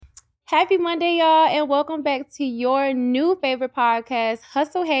Happy Monday, y'all, and welcome back to your new favorite podcast,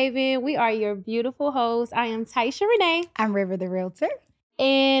 Hustle Haven. We are your beautiful hosts. I am Taisha Renee. I'm River the Realtor.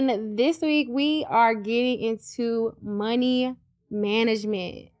 And this week, we are getting into money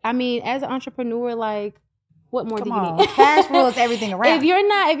management. I mean, as an entrepreneur, like, what more do you need? Cash rules everything around.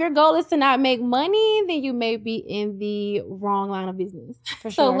 If your goal is to not make money, then you may be in the wrong line of business. For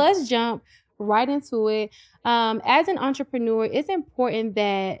sure. So let's jump right into it. As an entrepreneur, it's important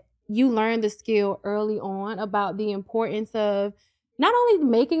that you learn the skill early on about the importance of not only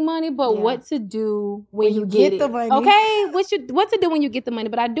making money, but what to do when you get the money. Okay? What to do when you get the money.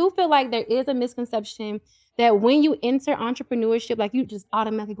 But I do feel like there is a misconception that when you enter entrepreneurship, like you just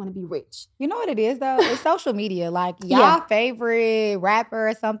automatically going to be rich. You know what it is though? It's social media. Like y'all favorite rapper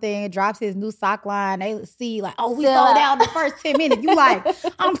or something drops his new sock line. They see like, oh, we sold out in the first 10 minutes. You like,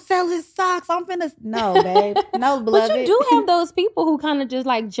 I'm selling socks. I'm finna. No, babe. No, beloved. But you do have those people who kind of just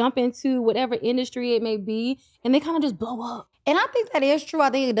like jump into whatever industry it may be and they kind of just blow up. And I think that is true.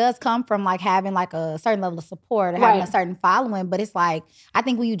 I think it does come from like having like a certain level of support or having a certain following. But it's like, I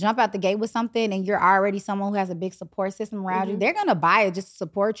think when you jump out the gate with something and you're already someone who has a big support system around you, they're going to buy it just to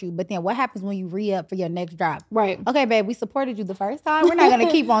support you. But then what happens when you re-up for your next drop? Right. Okay, babe, we supported you the first time. We're not going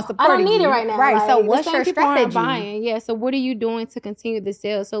to keep on supporting you. I don't need it right now. Right. Like, so what's your strategy? Buying. Yeah. So what are you doing to continue the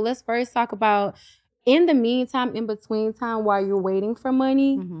sales? So let's first talk about in the meantime, in between time, while you're waiting for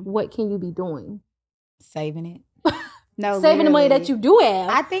money, what can you be doing? Saving it. No, saving the money that you do have.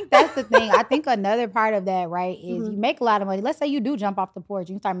 I think that's the thing. I think another part of that, right, is you make a lot of money. Let's say you do jump off the porch.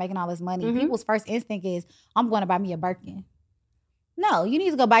 You start making all this money. People's first instinct is, I'm going to buy me a Birkin. No, you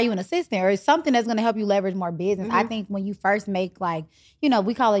need to go buy you an assistant or something that's going to help you leverage more business. I think when you first make like,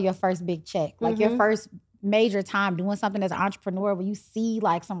 we call it your first big check. Like your first major time doing something as an entrepreneur where you see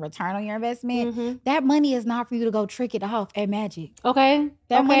like some return on your investment, that money is not for you to go trick it off at magic. Okay.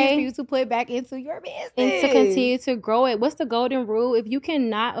 That money is for you to put back into your business. And to continue to grow it. What's the golden rule? If you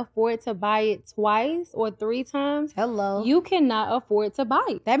cannot afford to buy it twice or 3 times, you cannot afford to buy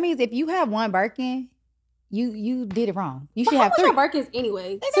it. That means if you have one Birkin, you did it wrong. You should have 3. How much are Birkins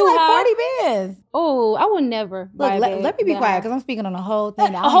anyway? They're like 40 bands. Oh, I would never buy Look, let me be quiet because I'm speaking on the whole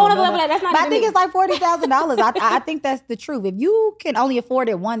thing. A whole other level. That's not. But I think it's like $40,000. I think that's the truth. If you can only afford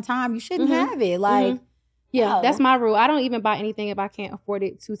it one time, you shouldn't have it. Like, that's my rule. I don't even buy anything if I can't afford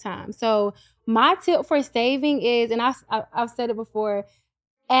it 2 times. So my tip for saving is, and I've said it before,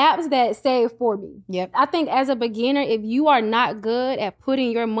 apps that save for me. Yep. I think as a beginner, if you are not good at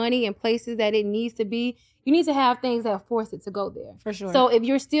putting your money in places that it needs to be, you need to have things that force it to go there. For sure. So if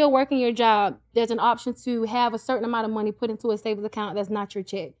you're still working your job, there's an option to have a certain amount of money put into a savings account that's not your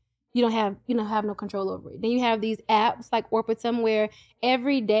check. You don't have no control over it. Then you have these apps like Orbitum where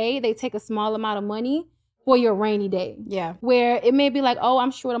every day they take a small amount of money for your rainy day. Yeah. Where it may be like, oh, I'm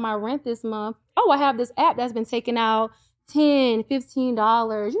short on my rent this month. Oh, I have this app that's been taking out $10,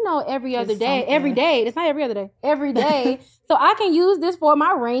 $15, every other day. Every day. It's not every other day. Every day. So I can use this for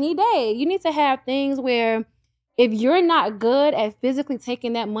my rainy day. You need to have things where if you're not good at physically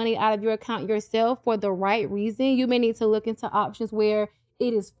taking that money out of your account yourself for the right reason, you may need to look into options where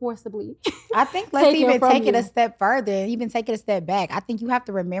it is forcibly I think let's even take it a step further, even take it a step back. I think you have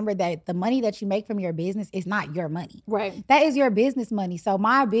to remember that the money that you make from your business is not your money. Right. That is your business money. So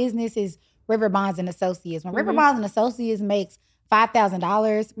my business is River Bonds and Associates. When River Bonds and Associates makes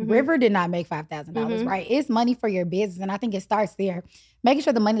 $5,000, River did not make $5,000, right? It's money for your business. And I think it starts there. Making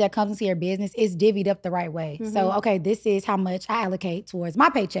sure the money that comes into your business is divvied up the right way. So, okay, this is how much I allocate towards my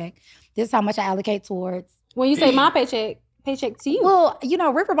paycheck. This is how much I allocate towards. When you say my paycheck to you. Well,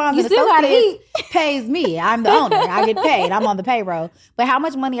 River Bonds and Associates pays me. I'm the owner. I get paid. I'm on the payroll. But how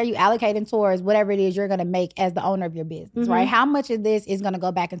much money are you allocating towards whatever it is you're going to make as the owner of your business, right? How much of this is going to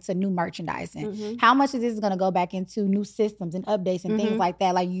go back into new merchandising? How much of this is going to go back into new systems and updates and things like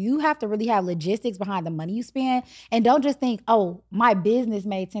that? Like, you have to really have logistics behind the money you spend. And don't just think, oh, my business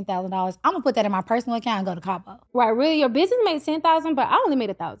made $10,000. I'm going to put that in my personal account and go to Cabo. Right. Really? Your business made $10,000, but I only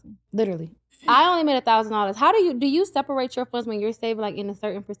made $1,000. Literally. I only made $1,000. How do you separate your funds when you're saving like in a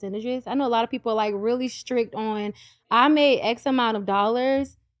certain percentages? I know a lot of people are like really strict on, I made X amount of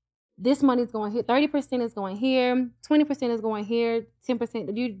dollars. This money's going here. 30% is going here. 20% is going here.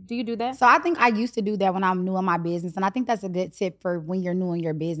 10%. Do you do that? So I think I used to do that when I'm new in my business. And I think that's a good tip for when you're new in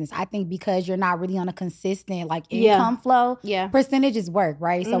your business. I think because you're not really on a consistent like income flow, percentages work,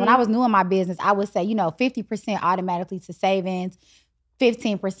 right? So when I was new in my business, I would say, 50% automatically to savings,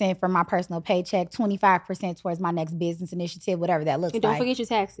 15% from my personal paycheck, 25% towards my next business initiative, whatever that looks like. And don't forget your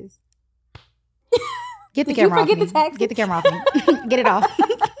taxes. Get the camera off me. Get the camera off me. Get it off.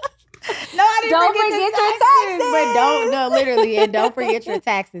 No, I don't forget your taxes. But literally, and don't forget your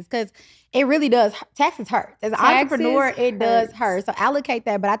taxes, because it really does. Taxes hurt. As an entrepreneur, it does hurt. So allocate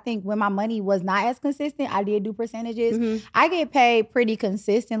that. But I think when my money was not as consistent, I did do percentages. Mm-hmm. I get paid pretty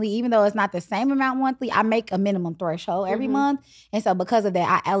consistently, even though it's not the same amount monthly. I make a minimum threshold every month. And so because of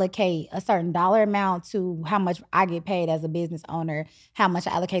that, I allocate a certain dollar amount to how much I get paid as a business owner, how much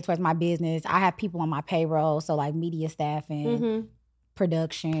I allocate towards my business. I have people on my payroll, so like media staffing,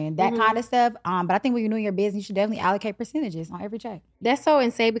 production, that kind of stuff. But I think when you're doing your business, you should definitely allocate percentages on every check. That's so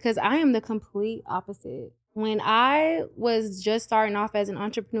insane, because I am the complete opposite. When I was just starting off as an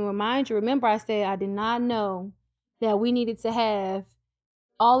entrepreneur, mind you, remember I said I did not know that we needed to have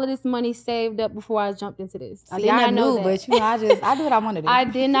all of this money saved up before I jumped into this. I did not know that. But I do what I want to do. I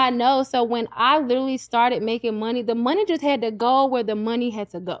did not know. So when I literally started making money, the money just had to go where the money had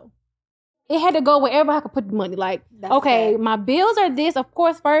to go. It had to go wherever I could put the money. Like, that's okay, my bills are this. Of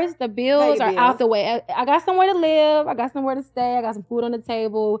course, first, the bills are out the way. I got somewhere to live. I got somewhere to stay. I got some food on the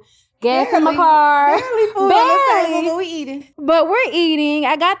table. Gas in my car. Barely food on the table, but we eating. But we're eating.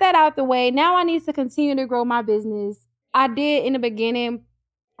 I got that out the way. Now I need to continue to grow my business. I did in the beginning.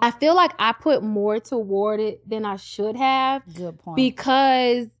 I feel like I put more toward it than I should have. Good point.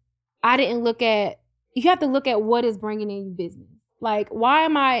 Because I didn't look at, you have to look at what is bringing in your business. Like, why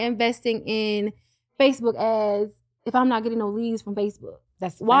am I investing in Facebook ads if I'm not getting no leads from Facebook?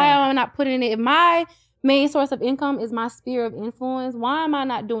 Why am I not putting it? If my main source of income is my sphere of influence, why am I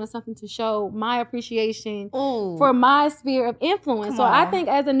not doing something to show my appreciation for my sphere of influence? I think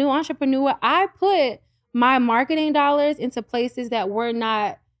as a new entrepreneur, I put my marketing dollars into places that were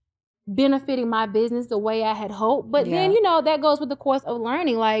not benefiting my business the way I had hoped. But then, that goes with the course of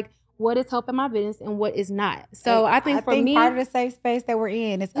learning. Like, what is helping my business and what is not. So I think for me, part of the safe space that we're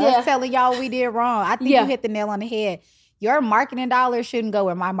in is us telling y'all we did wrong. I think you hit the nail on the head. Your marketing dollars shouldn't go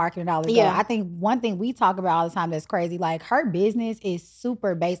where my marketing dollars go. I think one thing we talk about all the time that's crazy, like her business is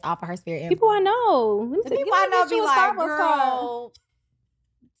super based off of her sphere. People I know. People I know be like, girl,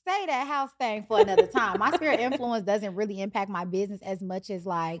 say that house thing for another time. My sphere of influence doesn't really impact my business as much as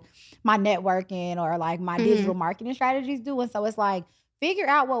like my networking or like my digital marketing strategies do. And so it's like, figure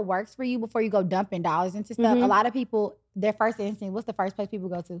out what works for you before you go dumping dollars into stuff. A lot of people, their first instinct, what's the first place people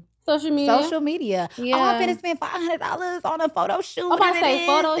go to? Social media. Social media. Yeah. Oh, I'm going to spend $500 on a photo shoot. I'm about to say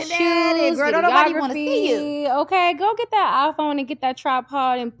photo shoots. Girl, don't nobody want to see you. Okay, go get that iPhone and get that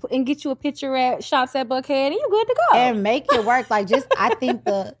tripod and get you a picture at Shops at Buckhead and you're good to go. And make it work. I think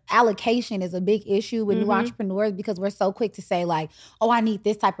the allocation is a big issue with new entrepreneurs because we're so quick to say like, oh, I need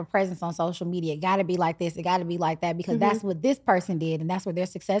this type of presence on social media. It got to be like this. It got to be like that because that's what this person did and that's where their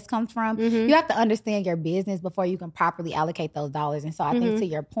success comes from. You have to understand your business before you can properly allocate those dollars. And so I think to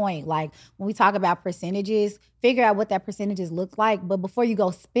your point, like when we talk about percentages, figure out what that percentages look like. But before you go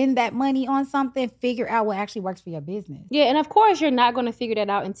spend that money on something, figure out what actually works for your business. Yeah, and of course, you're not going to figure that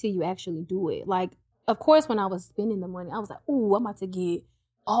out until you actually do it. Like, of course, when I was spending the money, I was like, ooh, I'm about to get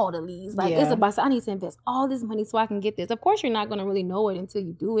all the leads. Like, it's about, I need to invest all this money so I can get this. Of course, you're not going to really know it until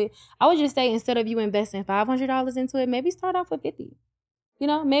you do it. I would just say, instead of you investing $500 into it, maybe start off with $50.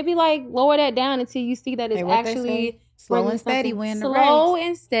 Maybe like lower that down until you see that it's actually slow and steady wins the race. Slow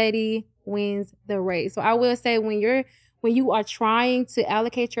and steady wins the race. So I will say when you are trying to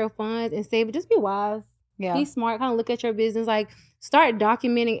allocate your funds and save it, just be wise. Yeah. Be smart. Kind of look at your business. Like start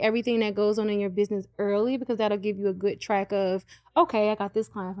documenting everything that goes on in your business early because that'll give you a good track of, okay, I got this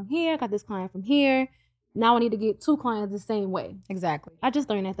client from here. I got this client from here. Now I need to get 2 clients the same way. Exactly. I just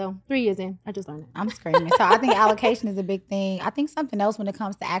learned that though. 3 years in, I just learned it. I'm screaming. So I think allocation is a big thing. I think something else when it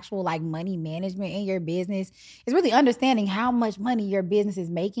comes to actual like money management in your business is really understanding how much money your business is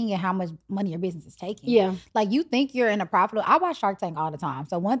making and how much money your business is taking. Yeah. Like you think you're in a profitable. I watch Shark Tank all the time.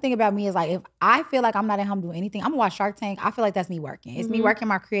 So one thing about me is like if I feel like I'm not at home doing anything, I'm gonna watch Shark Tank. I feel like that's me working. It's me working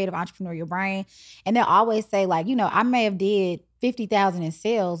my creative entrepreneurial brain. And they'll always say like, I may have did 50,000 in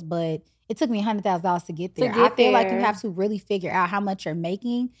sales, but it took me $100,000 to get there. I feel like you have to really figure out how much you're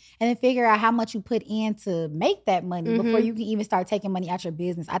making and then figure out how much you put in to make that money before you can even start taking money out your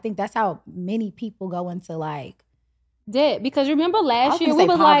business. I think that's how many people go into like debt. Because remember last year we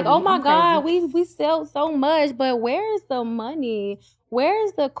was like, oh my God, we sell so much, but where is the money? Where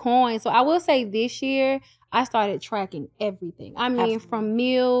is the coin? So I will say this year, I started tracking everything. I mean, from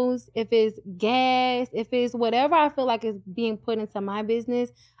meals, if it's gas, if it's whatever I feel like is being put into my business,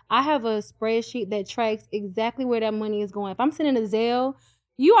 I have a spreadsheet that tracks exactly where that money is going. If I'm sending a Zelle,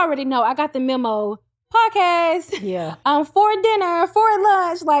 you already know I got the memo. Podcast. Yeah. For dinner, for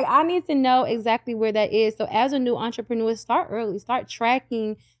lunch. Like I need to know exactly where that is. So as a new entrepreneur, start early. Start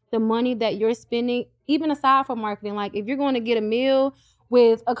tracking the money that you're spending, even aside from marketing. Like if you're going to get a meal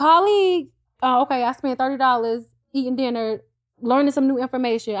with a colleague, oh, okay, I spent $30 eating dinner, learning some new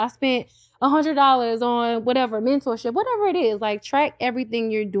information. I spent $100 on whatever, mentorship, whatever it is. Like, track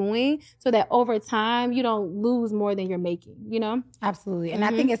everything you're doing so that over time you don't lose more than you're making, you know? Absolutely. And I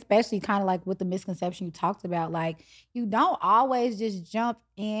think especially kind of like with the misconception you talked about, like, you don't always just jump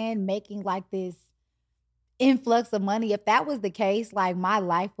in making like this influx of money. If that was the case, like, my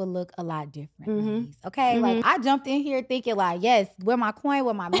life would look a lot different. Ladies. Okay. Like, I jumped in here thinking like, yes, where my coin,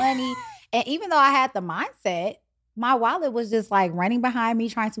 where my money. And even though I had the mindset, my wallet was just like running behind me,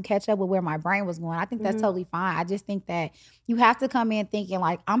 trying to catch up with where my brain was going. I think that's totally fine. I just think that you have to come in thinking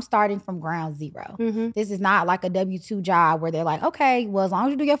like, I'm starting from ground zero. This is not like a W-2 job where they're like, okay, well, as long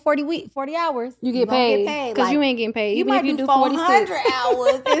as you do your 40 hours, you get paid. Because like, you ain't getting paid. You Even might if you do 400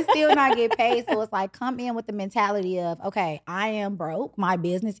 hours and still not get paid. So it's like, come in with the mentality of, okay, I am broke. My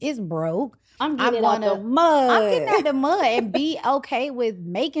business is broke. I'm getting out the mud. I'm getting out the mud and be okay with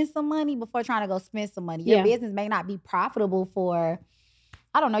making some money before trying to go spend some money. Your business may not be profitable for,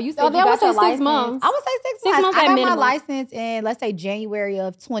 I don't know. You said you got your license. 6 months. I would say 6 months. I got my license in, let's say, January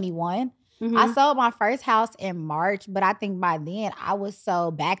of 21. I sold my first house in March, but I think by then I was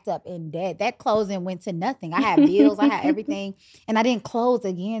so backed up in debt. That closing went to nothing. I had bills. I had everything. And I didn't close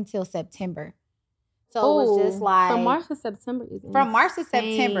again until September. So it was just like from March to September. From March to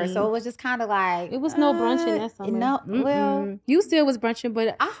September. So it was just kind of like it was no brunching that summer. No, well, you still was brunching,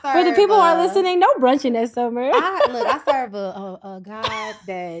 but for the people who are listening, no brunching that summer. I serve a God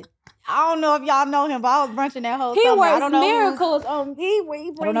that I don't know if y'all know him, but I was brunching that whole summer. I don't know miracles on me.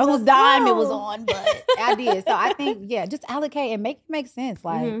 I don't know whose dime it was on, but I did. So I think just allocate and make it make sense.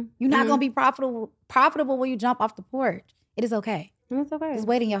 Like you're not gonna be profitable when you jump off the porch. It is okay. It's okay. Just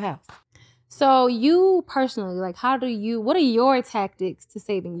wait in your house. So you personally, like, what are your tactics to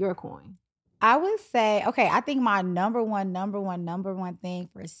saving your coin? I would say, okay, I think my number one thing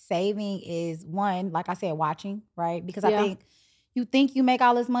for saving is one, like I said, watching, right? Because I think you make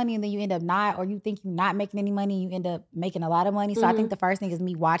all this money and then you end up not, or you think you're not making any money, you end up making a lot of money. So I think the first thing is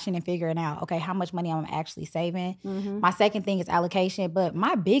me watching and figuring out, okay, how much money I'm actually saving. My second thing is allocation, but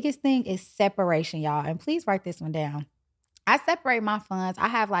my biggest thing is separation, y'all. And please write this one down. I separate my funds. I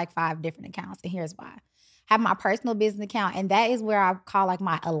have like 5 different accounts, and here's why. I have my personal business account, and that is where I call like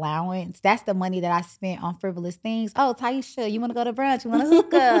my allowance. That's the money that I spent on frivolous things. Oh, Taisha, you want to go to brunch? You want to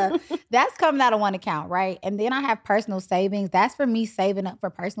hookah? That's coming out of one account, right? And then I have personal savings. That's for me saving up for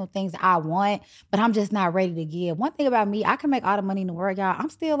personal things that I want, but I'm just not ready to give. One thing about me, I can make all the money in the world, y'all. I'm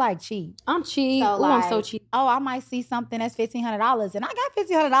still like cheap. I'm cheap. So, like, I'm so cheap. Oh, I might see something that's $1,500, and I got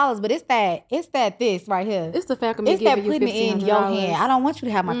 $1,500, but it's that this right here. It's the fact of me giving you $1,500. It's that putting it in your hand. I don't want you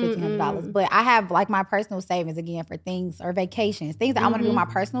to have my $1,500, but I have like my personal savings again for things or vacations, things that I want to do in my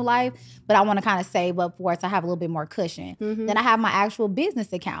personal life, but I want to kind of save up for it so I have a little bit more cushion. Then I have my actual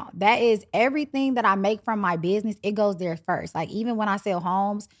business account. That is everything that I make from my business. It goes there first. Like even when I sell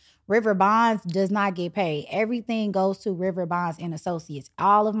homes, River Bonds does not get paid. Everything goes to River Bonds and Associates.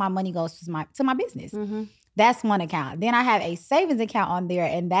 All of my money goes to my business. That's one account. Then I have a savings account on there,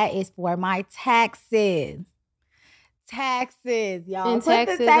 and that is for my taxes. Taxes, y'all. And put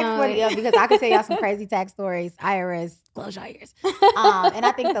taxes the tax money up because I can tell y'all some crazy tax stories. IRS, close your ears. And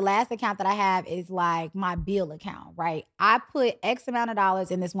I think the last account that I have is like my bill account, right? I put X amount of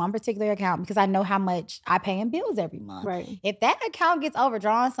dollars in this one particular account because I know how much I pay in bills every month. Right. If that account gets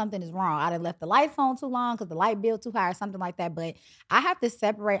overdrawn, something is wrong. I done left the lights on too long because the light bill too high or something like that. But I have to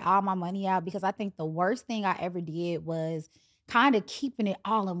separate all my money out because I think the worst thing I ever did was kind of keeping it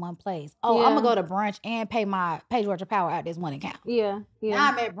all in one place. Oh, I'm gonna go to brunch and pay Georgia Power out this one account. Yeah. Now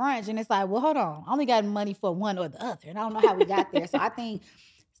I'm at brunch and it's like, well, hold on. I only got money for one or the other. And I don't know how we got there. So I think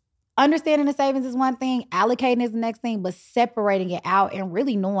understanding the savings is one thing, allocating is the next thing, but separating it out and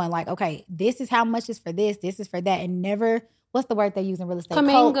really knowing like, okay, this is how much is for this is for that, and never, what's the word they use in real estate?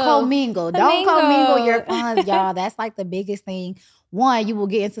 Commingle. Don't commingle your funds, y'all. That's like the biggest thing. One, you will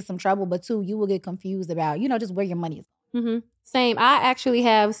get into some trouble, but two, you will get confused about, just where your money is. Same. I actually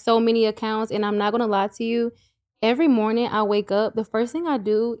have so many accounts, and I'm not going to lie to you. Every morning I wake up, the first thing I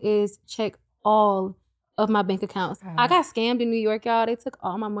do is check all of my bank accounts. I got scammed in New York, y'all. They took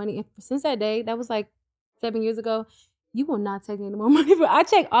all my money. And since that day, that was like 7 years ago, you will not take any more money. But I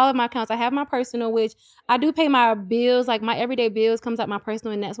check all of my accounts. I have my personal, which I do pay my bills. Like my everyday bills comes out my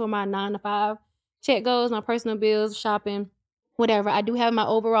personal, and that's where my 9 to 5 check goes. My personal bills, shopping, whatever. I do have my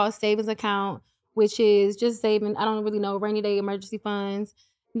overall savings account, which is just saving, I don't really know, rainy day emergency funds.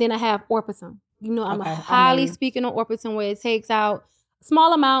 Then I have Orbitum. I'm highly speaking on Orbitum, where it takes out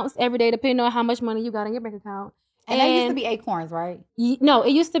small amounts every day depending on how much money you got in your bank account. And that used to be Acorns, right? No,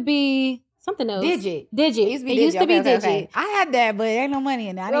 it used to be something else. Digit. It used to be Digit. Okay. I had that, but ain't no money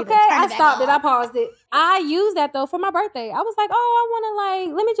in it. I stopped it. I paused it. I used that though for my birthday. I was like, I want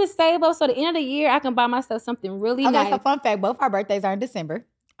to let me just save up so the end of the year I can buy myself something really nice. So fun fact, both our birthdays are in December.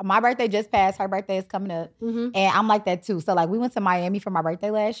 My birthday just passed. Her birthday is coming up. And I'm like that too. So like we went to Miami for my birthday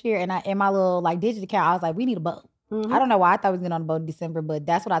last year, and in my little like Digit account, I was like, we need a boat. I don't know why I thought we was getting on the boat in December, but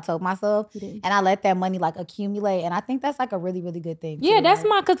that's what I told myself. And I let that money like accumulate. And I think that's like a really, really good thing. Yeah, that's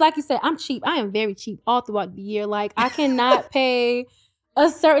because like you said, I'm cheap. I am very cheap all throughout the year. Like I cannot pay a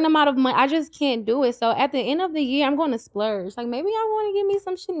certain amount of money. I just can't do it. So at the end of the year, I'm going to splurge. Like maybe I want to get me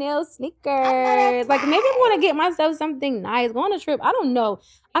some Chanel sneakers. Like maybe I want to get myself something nice. Go on a trip. I don't know.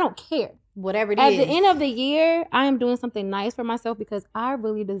 I don't care. Whatever it is. At the end of the year, I am doing something nice for myself because I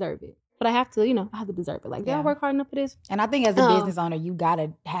really deserve it. But I have to, I have to deserve it. Like, did I work hard enough for this? And I think as a business owner, you got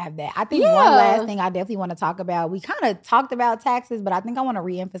to have that. I think one last thing I definitely want to talk about. We kind of talked about taxes, but I think I want to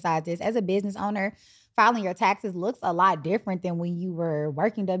reemphasize this. As a business owner, filing your taxes looks a lot different than when you were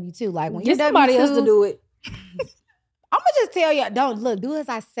working W-2. Like, when you're W-2, somebody else to do it. I'm going to just tell you, do as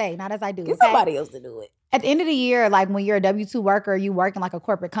I say, not as I do. Get somebody else to do it. At the end of the year, like when you're a W-2 worker, you work in like a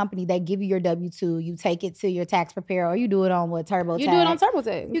corporate company, they give you your W-2, you take it to your tax preparer, or you do it on TurboTax. You do it on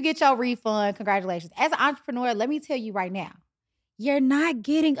TurboTax. You get your refund. Congratulations. As an entrepreneur, let me tell you right now, you're not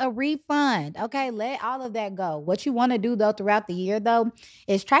getting a refund. Okay, let all of that go. What you want to do though throughout the year though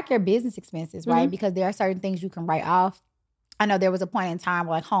is track your business expenses, right? Because there are certain things you can write off. I know there was a point in time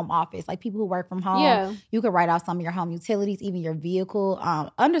where like home office, like people who work from home, you could write off some of your home utilities, even your vehicle,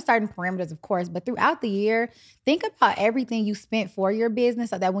 under certain parameters, of course. But throughout the year, think about everything you spent for your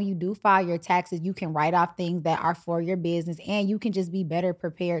business so that when you do file your taxes, you can write off things that are for your business and you can just be better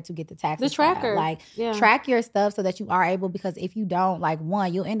prepared to get the taxes. The tracker. Track your stuff so that you are able, because if you don't, like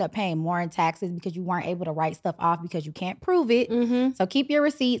one, you'll end up paying more in taxes because you weren't able to write stuff off because you can't prove it. So keep your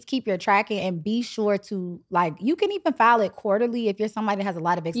receipts, keep your tracking, and be sure to you can even file it quarterly if you're somebody that has a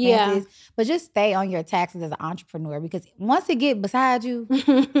lot of expenses, but just stay on your taxes as an entrepreneur because once it get beside you,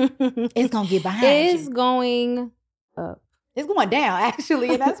 it's going to get behind you. It's going up. It's going down, actually,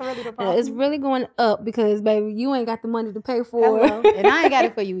 and that's really the problem. It's really going up because, baby, you ain't got the money to pay for it. And I ain't got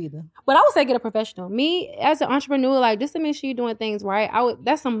it for you either. But I would say get a professional. Me, as an entrepreneur, like, just to make sure you're doing things right,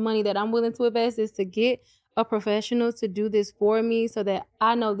 that's some money that I'm willing to invest is to get a professional to do this for me so that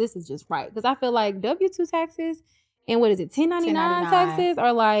I know this is just right. Because I feel like W-2 taxes and 1099 taxes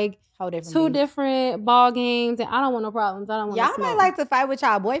are like two different ball games, and I don't want no problems. I don't want y'all might like to fight with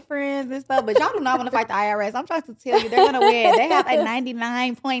y'all boyfriends and stuff, but y'all do not want to fight the IRS. I'm trying to tell you, they're gonna win. They have a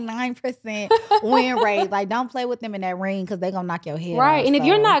 99.9% win rate. Like, don't play with them in that ring because they're gonna knock your head right. off. And if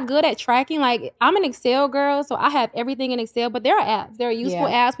you're not good at tracking, like I'm an Excel girl, so I have everything in Excel. But there are apps. There are useful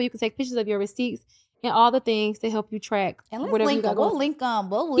apps where you can take pictures of your receipts and all the things to help you track. And let's link them. We'll link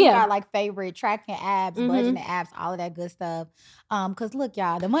our like favorite tracking apps, budgeting apps, all of that good stuff. Cause look,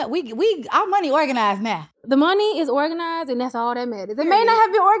 y'all, the money our money organized now. The money is organized, and that's all that matters. It may not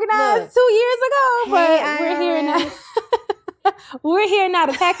have been organized 2 years ago, but we're here now. We're here now.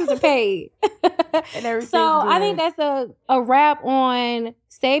 The taxes are paid. So I think that's a wrap on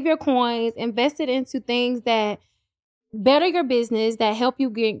save your coins, invest it into things that better your business, that help you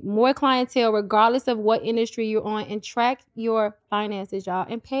get more clientele regardless of what industry you're on, and track your finances, y'all,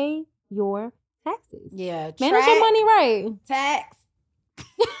 and pay your taxes. Yeah. Manage your money right. Tax.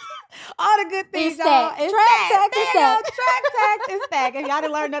 All the good things, y'all. Track, tax, and stack. If y'all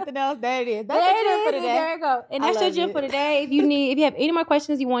didn't learn nothing else, there it is. That's your gym for today. There you go. And that's your gym for today. If you have any more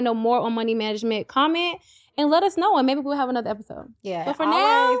questions, you want to know more on money management, comment and let us know, and maybe we'll have another episode. Yeah. But for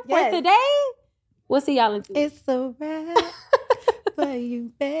today, we'll see y'all in 2 weeks. It's a wrap for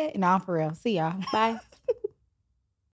you, babe. No, for real. See y'all. Bye.